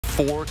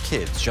4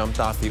 kids jumped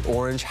off the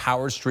orange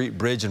Howard Street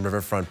Bridge in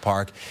Riverfront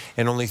Park,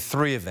 and only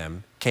 3 of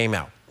them came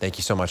out. Thank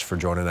you so much for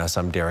joining us.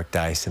 I'm Derek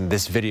Dice. In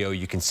this video,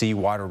 you can see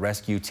water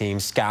rescue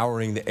teams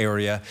scouring the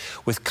area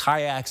with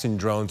kayaks and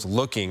drones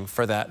looking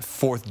for that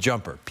 4th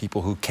jumper.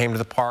 People who came to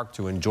the park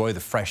to enjoy the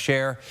fresh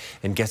air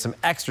and get some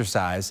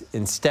exercise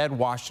instead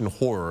watched in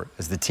horror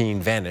as the teen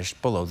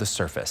vanished below the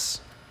surface.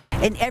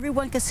 And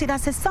everyone could see it. I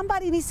said,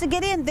 somebody needs to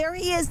get in. There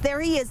he is,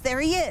 there he is, there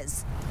he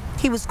is.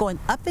 He was going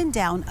up and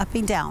down, up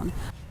and down.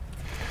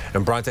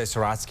 And Bronte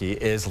Saratsky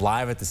is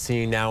live at the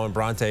scene now. And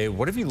Bronte,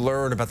 what have you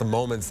learned about the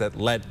moments that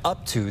led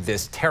up to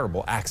this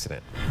terrible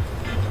accident?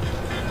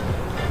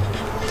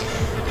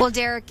 Well,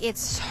 Derek,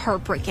 it's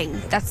heartbreaking.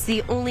 That's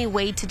the only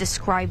way to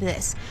describe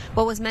this.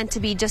 What was meant to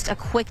be just a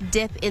quick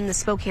dip in the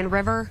Spokane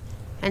River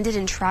ended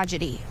in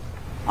tragedy.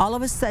 All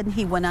of a sudden,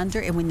 he went under,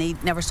 and we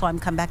never saw him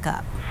come back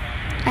up.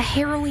 A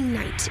harrowing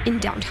night in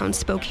downtown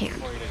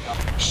Spokane.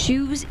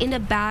 Shoes in a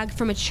bag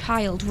from a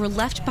child were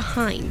left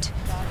behind,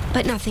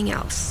 but nothing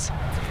else.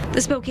 The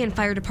Spokane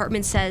Fire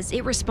Department says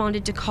it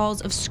responded to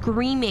calls of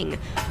screaming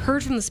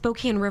heard from the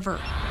Spokane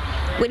River.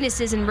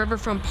 Witnesses in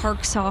Riverfront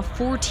Park saw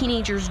 4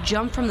 teenagers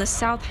jump from the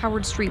South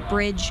Howard Street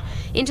Bridge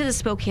into the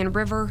Spokane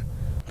River,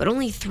 but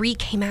only 3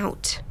 came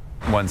out.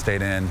 One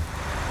stayed in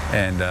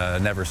and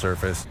never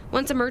surfaced.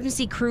 Once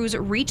emergency crews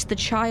reached the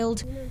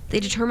child, they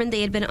determined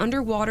they had been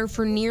underwater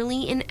for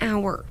nearly an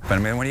hour. But I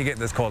mean, when you get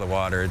this cold of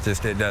water,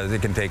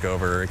 it can take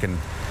over. It can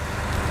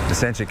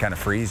essentially kind of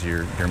freeze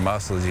your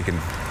muscles. You can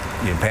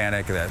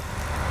panic, that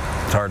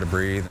it's hard to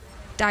breathe.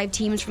 Dive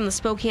teams from the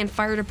Spokane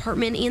Fire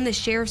Department and the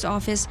Sheriff's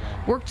Office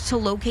worked to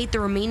locate the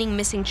remaining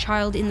missing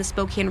child in the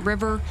Spokane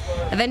River,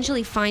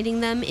 eventually finding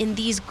them in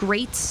these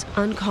grates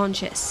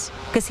unconscious.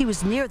 Because he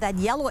was near that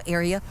yellow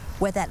area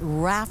where that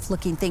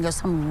raft-looking thing or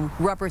some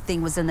rubber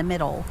thing was in the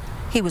middle.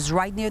 He was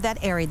right near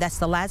that area. That's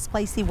the last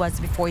place he was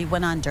before he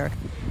went under.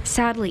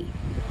 Sadly,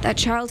 that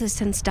child has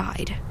since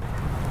died.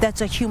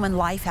 That's a human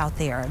life out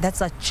there.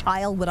 That's a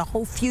child with a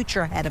whole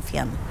future ahead of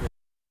him.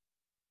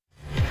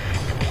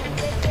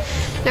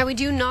 Now, we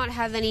do not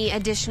have any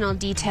additional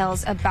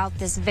details about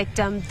this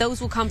victim. Those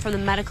will come from the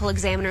medical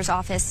examiner's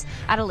office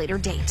at a later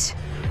date.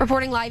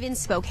 Reporting live in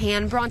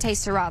Spokane, Bronte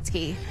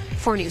Saratsky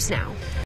for News Now.